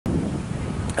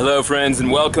Hello friends,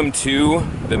 and welcome to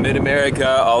the Mid-America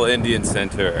All-Indian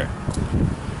Center.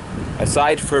 A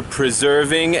site for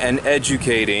preserving and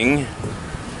educating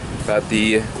about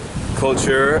the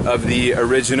culture of the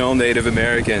original Native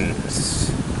Americans.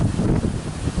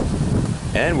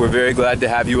 And we're very glad to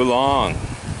have you along.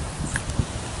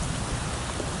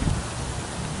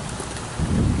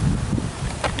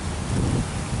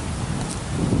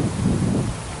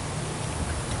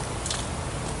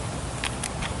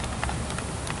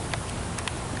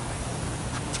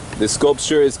 The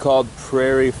sculpture is called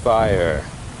Prairie Fire.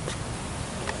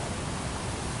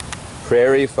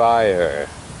 Prairie Fire.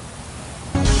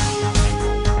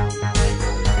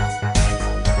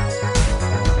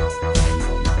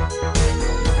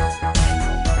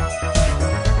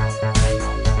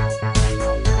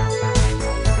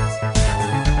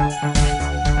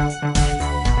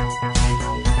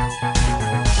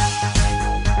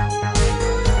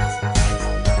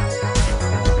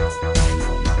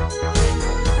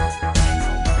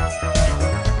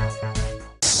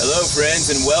 Hello friends,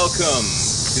 and welcome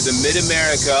to the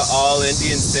Mid-America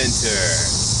All-Indian Center,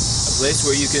 a place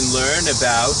where you can learn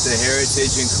about the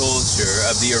heritage and culture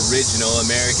of the original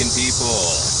American people.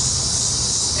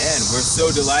 And we're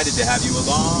so delighted to have you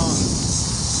along.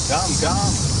 Come.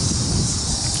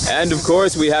 And of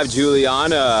course we have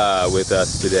Julianna with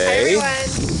us today. Hi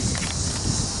everyone.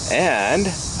 And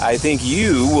I think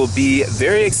you will be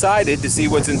very excited to see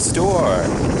what's in store.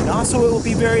 And also it will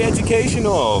be very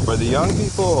educational for the young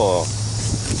people.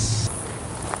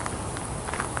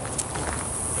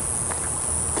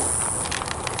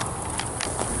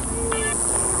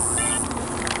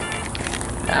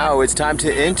 Now it's time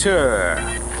to enter.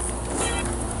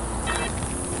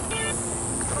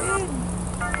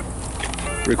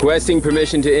 Requesting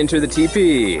permission to enter the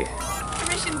teepee.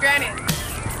 Permission granted.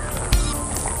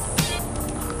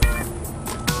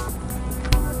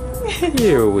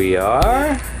 Here we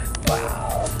are.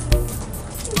 Wow.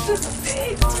 This is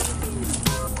big.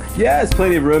 Yeah, there's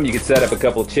plenty of room. You can set up a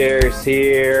couple chairs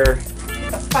here.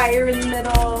 A fire in the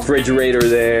middle. Refrigerator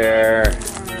there.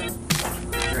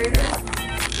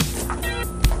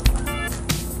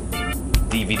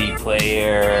 DVD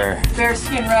player.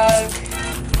 Bearskin rug.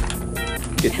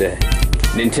 Get the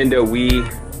Nintendo Wii.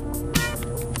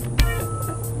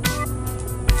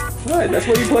 What? That's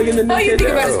where you plug in the Nintendo. All you think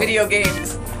about is video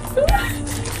games.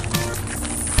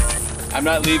 I'm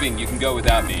not leaving. You can go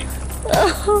without me.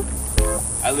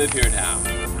 I live here now.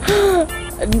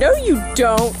 No, you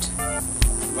don't.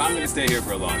 Well, I'm going to stay here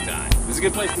for a long time. This is a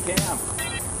good place to camp.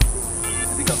 I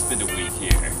think I'll spend a week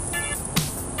here.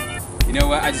 You know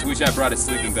what? I just wish I brought a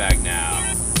sleeping bag now.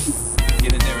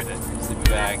 Get in there with a sleeping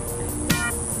bag.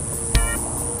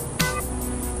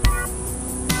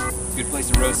 Good place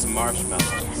to roast some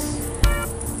marshmallows.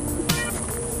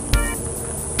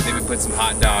 Maybe put some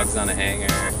hot dogs on a hanger.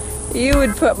 You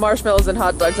would put marshmallows and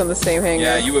hot dogs on the same hanger.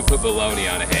 Yeah, you would put bologna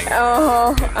on a hanger.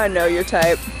 Oh, I know your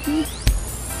type.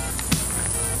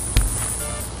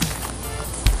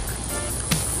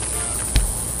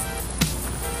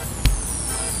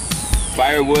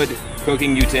 Firewood,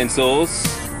 cooking utensils,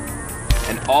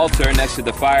 an altar next to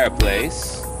the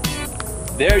fireplace.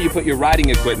 There you put your riding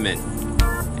equipment,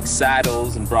 like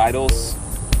saddles and bridles.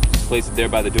 Place it there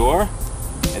by the door,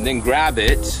 and then grab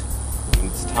it when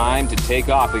it's time to take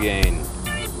off again.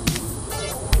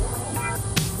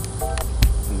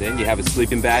 And then you have a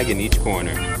sleeping bag in each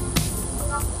corner.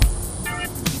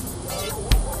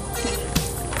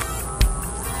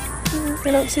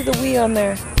 I don't see the Wii on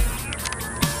there.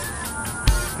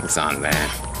 It's on there.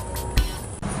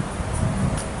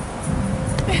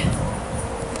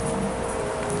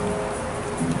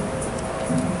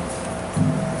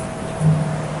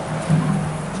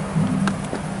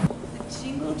 The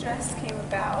jingle dress came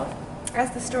about.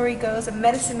 As the story goes, a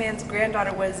medicine man's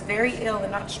granddaughter was very ill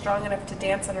and not strong enough to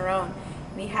dance on her own.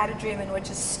 And he had a dream in which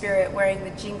a spirit wearing the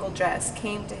jingle dress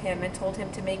came to him and told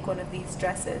him to make one of these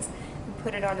dresses and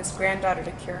put it on his granddaughter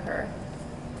to cure her.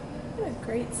 What a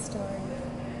great story.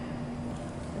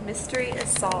 The mystery is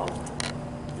solved.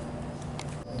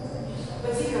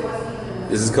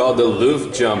 This is called the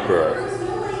Loof Jumper.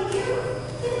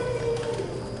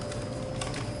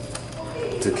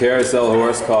 It's a carousel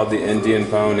horse called the Indian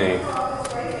Pony.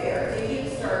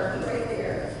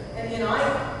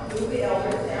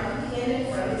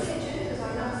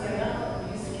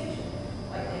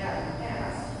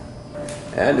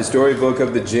 And a storybook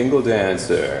of the Jingle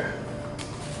Dancer.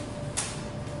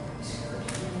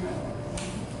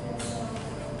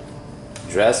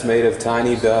 Dress made of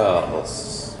tiny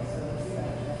bells.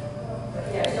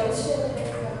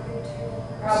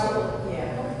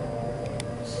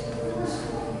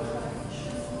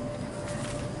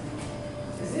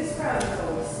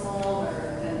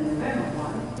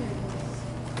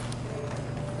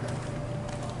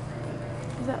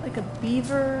 that like a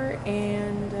beaver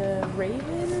and a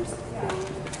raven or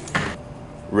something?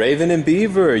 Raven and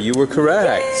beaver, you were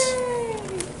correct. Yay!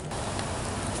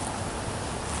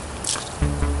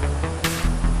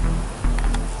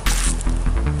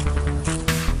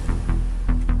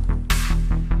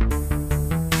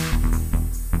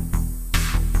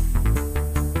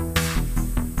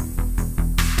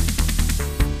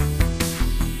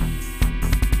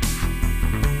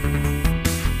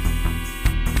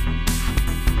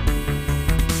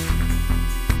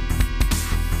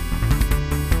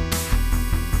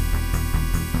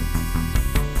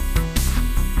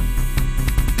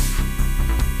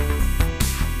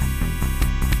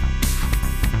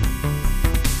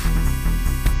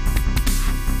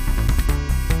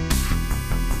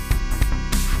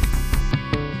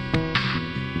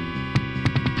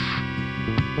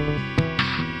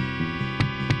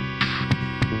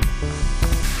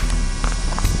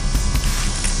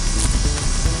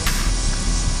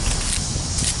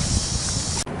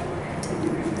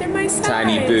 They're my size.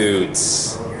 Tiny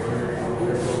boots.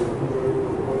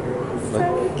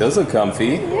 Look, those look comfy.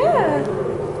 Yeah.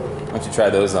 Why don't you try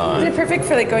those on? They're perfect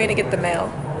for like going to get the mail.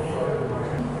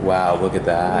 Wow, look at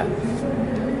that.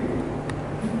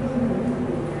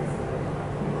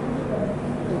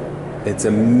 It's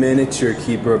a miniature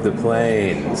keeper of the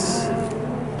plains.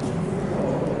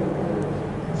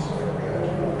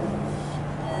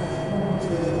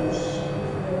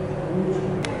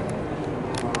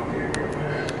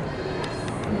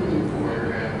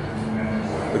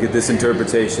 Look at this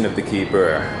interpretation of the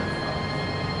keeper.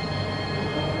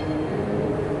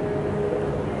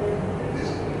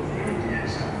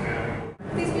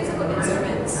 These musical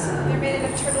instruments, they're made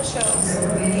out of turtle shells.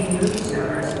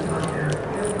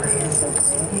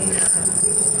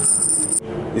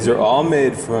 These are all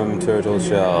made from turtle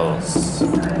shells. Ooh,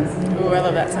 I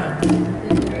love that sound.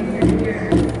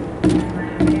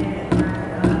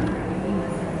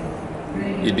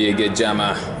 You'd be a good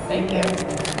Gemma. Thank you.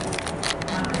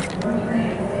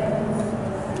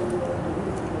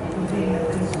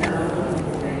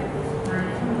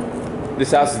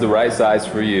 This house is the right size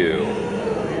for you.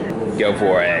 Go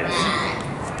for it.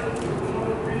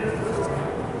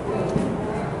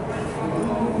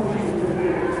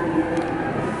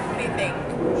 What do you think?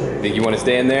 Think you want to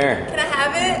stay in there? Can I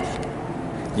have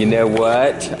it? You know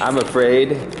what? I'm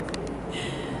afraid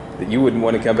that you wouldn't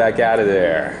want to come back out of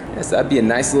there. Yes, that'd be a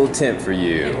nice little tent for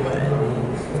you.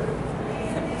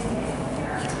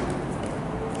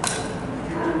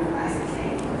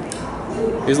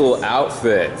 Here's a little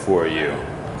outfit for you.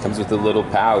 Comes with a little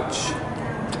pouch.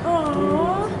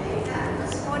 Aww.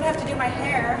 I wouldn't have to do my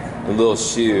hair. And little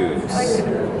shoes. Yes.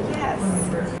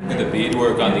 Look at the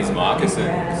beadwork on these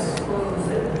moccasins.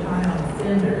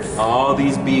 All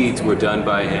these beads were done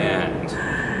by hand.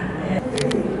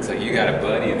 Looks like you got a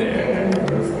buddy there.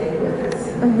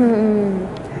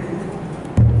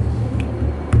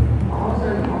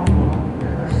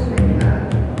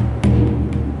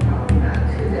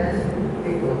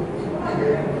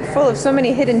 Full of so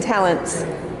many hidden talents.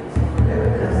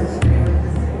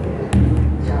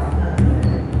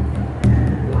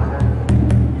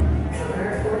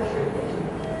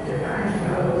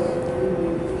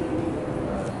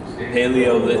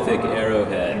 Paleolithic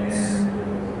arrowheads.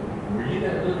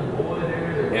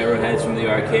 Arrowheads from the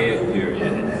Archaic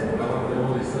period.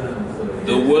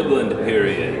 The Woodland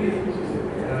period.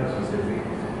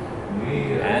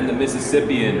 And the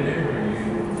Mississippian.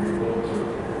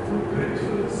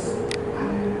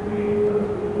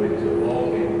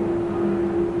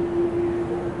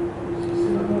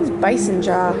 Bison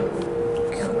jaw.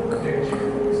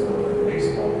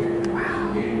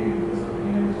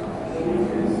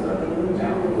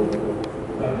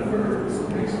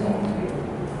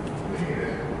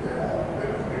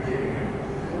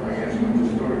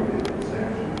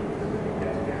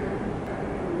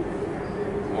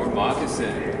 More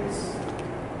moccasins.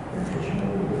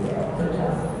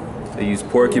 They use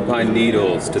porcupine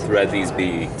needles to thread these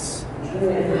beads.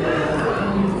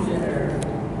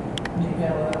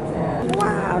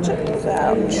 Wow, check this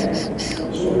out.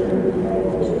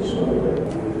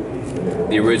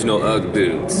 The original Ugg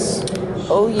boots.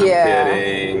 Oh yeah.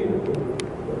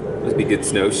 Kidding. Must be good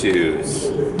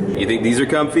snowshoes. You think these are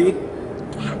comfy?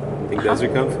 Think those are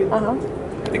comfy? Uh-huh.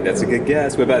 I think that's a good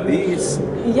guess. What about these?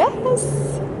 Yes.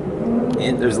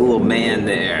 And there's a little man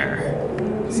there.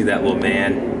 See that little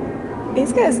man?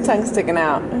 He's got his tongue sticking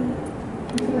out.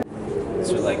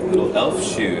 These are like little elf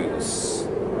shoes.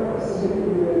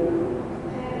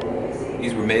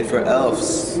 These were made for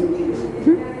elves.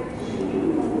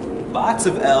 Lots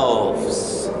of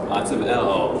elves. Lots of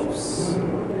elves.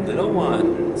 Little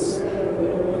ones.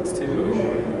 Little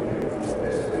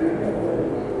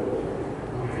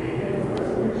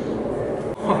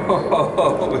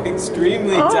Oh,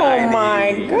 extremely tiny. Oh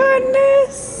my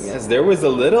goodness. Yes, there was a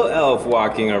little elf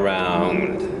walking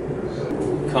around.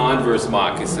 Converse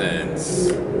moccasins.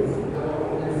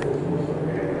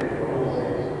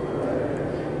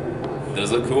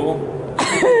 Those look cool.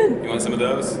 You want some of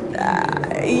those?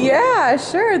 Yeah,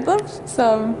 sure. I'd love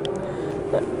some.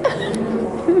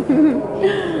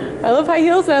 I love high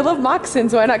heels and I love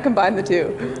moccasins. Why not combine the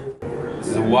two? This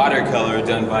is a watercolor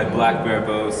done by Black Bear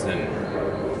Bosun.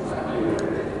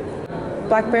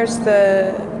 Black Bear's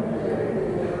the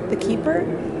keeper?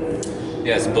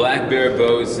 Yes, Black Bear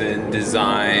Bosun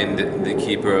designed the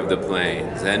Keeper of the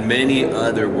Plains and many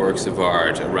other works of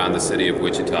art around the city of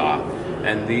Wichita.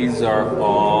 And these are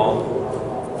all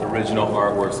original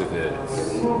artworks of his.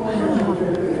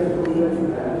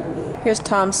 Here's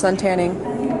Tom suntanning.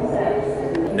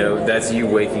 No, that's you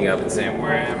waking up and saying,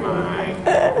 "Where am I?"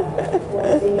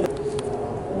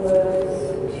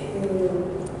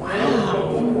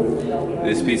 Wow.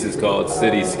 This piece is called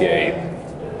Cityscape.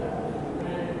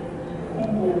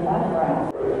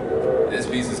 This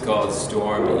piece is called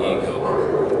Storm Eagle.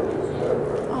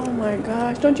 Oh my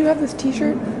gosh. Don't you have this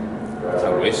t-shirt? I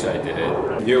wish I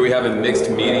did. Here we have a mixed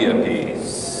media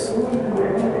piece.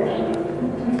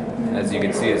 As you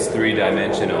can see, it's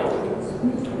three-dimensional.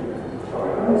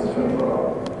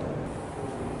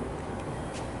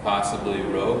 Possibly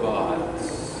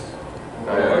robots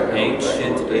or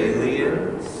ancient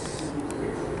aliens.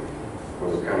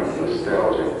 Was kind of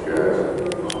nostalgic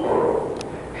horror.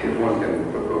 If one can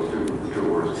put those two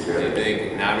words Do together. you think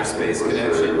an outer space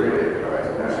connection?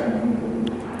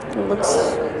 It looks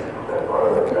like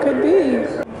it could be.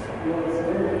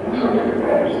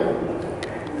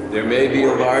 There may be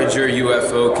a larger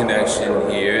UFO connection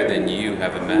here than you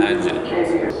have imagined.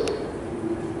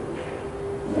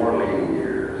 Working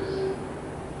years.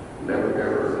 Never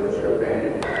ever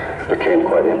abandoned. Became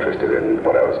quite interested in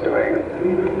what I was doing.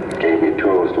 Gave me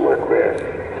tools to work with.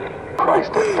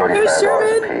 Priced at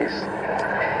 $35 a piece.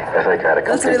 As I got a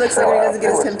That's what he looks like when he doesn't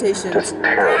get his temptation. Just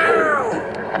terribly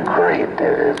great.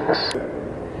 It was.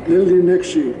 Lili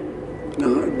nekši na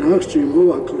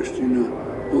ova koština.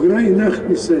 Ograj nach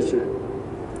mi seče.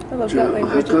 I love that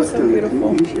language. It's so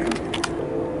beautiful.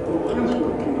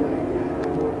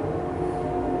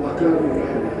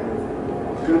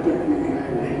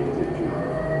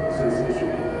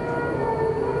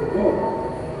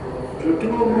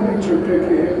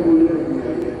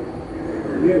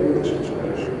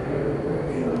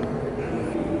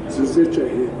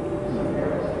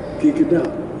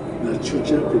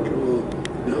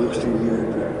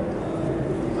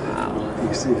 Wow.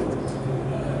 You see it.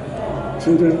 So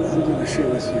that's going to show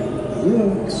us you.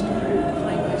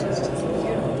 Language is just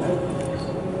beautiful.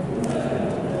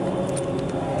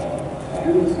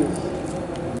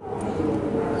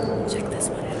 Check this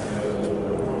one out.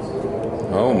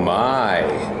 Oh my.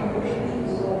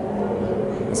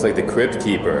 It's like the Crypt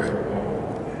Keeper.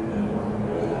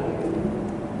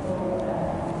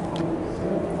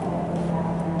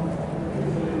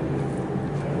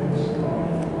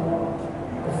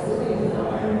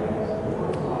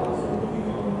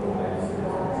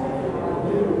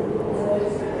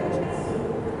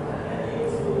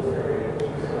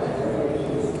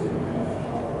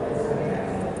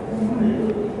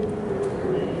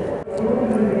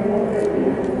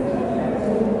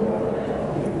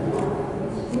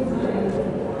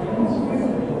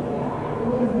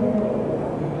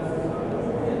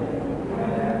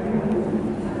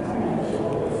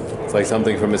 It's like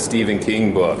something from a Stephen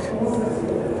King book.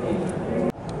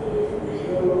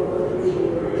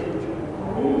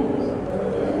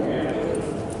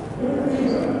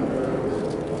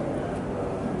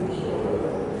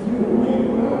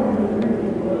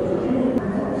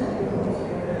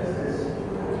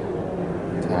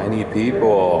 Tiny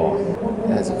people.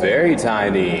 That's very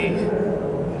tiny.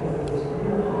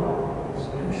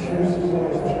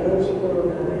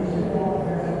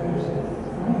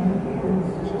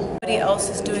 Somebody else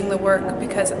is doing the work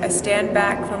because I stand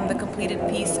back from the completed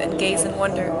piece and gaze in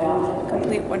wonder,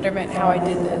 complete wonderment how I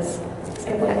did this.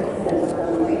 I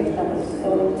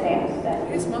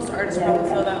guess most artists probably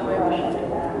feel that way.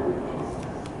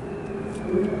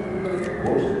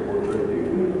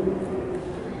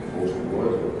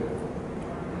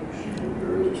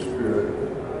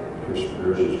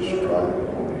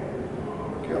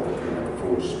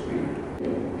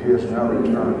 He has now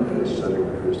returned to the setting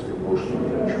of his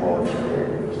emotionally charged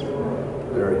days.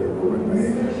 There he will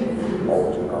remain,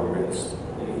 all in our midst.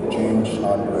 James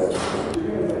Andres.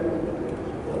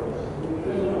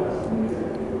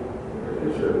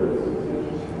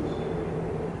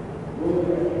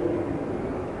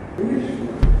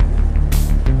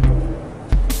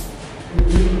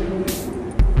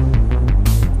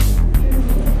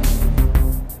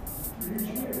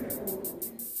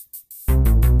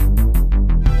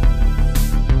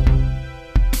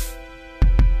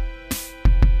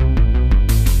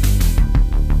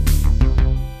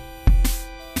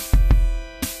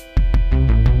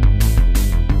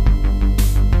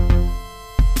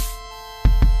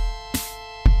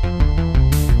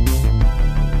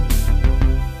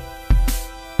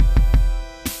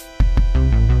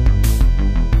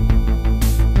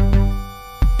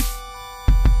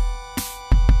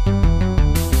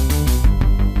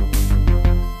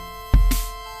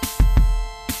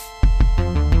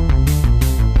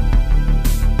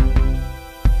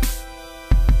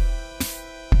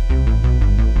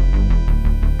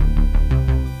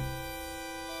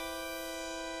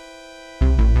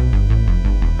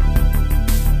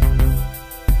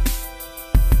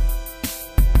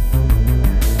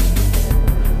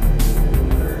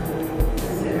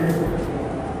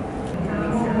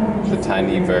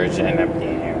 tiny version of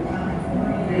you.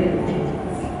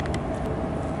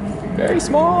 Very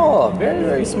small, very,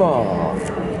 very small.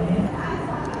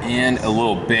 And a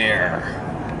little bear.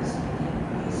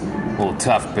 A little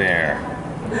tough bear.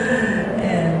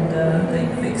 And they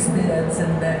fix beds in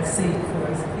the back seat for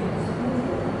us kids.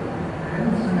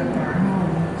 One of our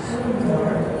homes for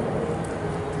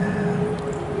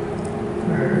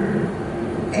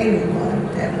anyone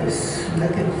that was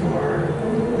looking for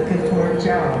a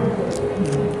job.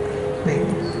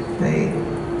 They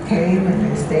came and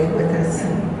they stayed with us,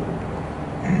 and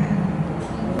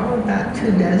about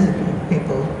 24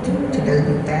 people,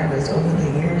 24 families over the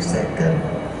years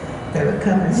that would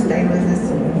come and stay with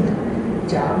us and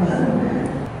job hunt.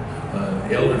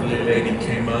 An elderly lady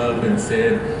came up and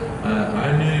said,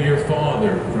 I knew your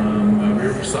father from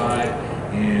Riverside,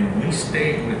 and we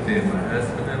stayed with them. My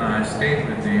husband and I stayed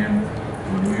with them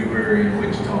when we were in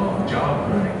Wichita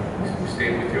job hunting. We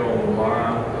stayed with you all a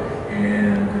while,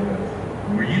 and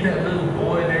were you that little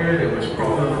boy there that was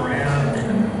crawling around?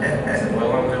 And I said,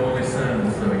 well, I'm the only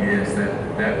son, so yes,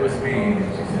 that was me.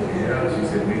 And she said, yeah. She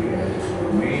said, we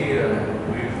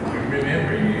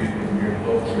remember you, and your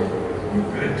folks were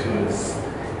good to us.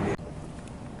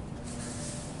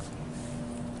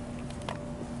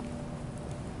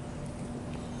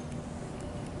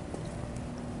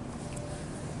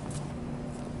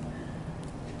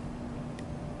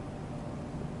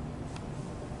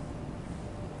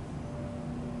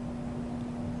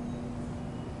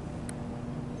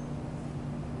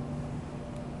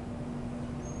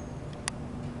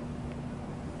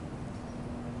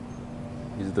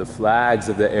 These are the flags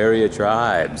of the area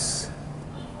tribes.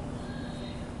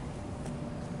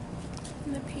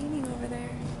 And the painting over there.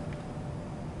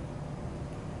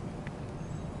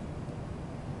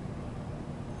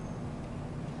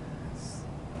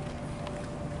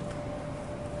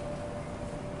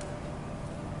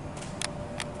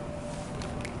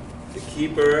 The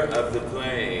keeper of the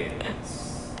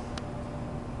plains,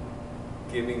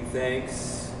 giving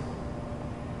thanks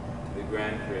to the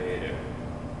grand creator,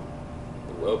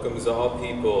 who welcomes all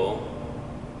people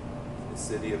to the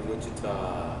city of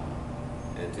Wichita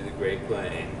and to the Great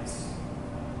Plains.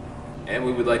 And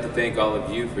we would like to thank all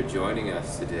of you for joining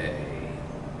us today.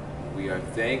 We are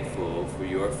thankful for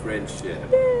your friendship.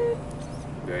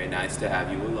 Very nice to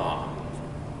have you along.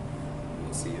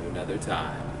 We'll see you another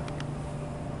time.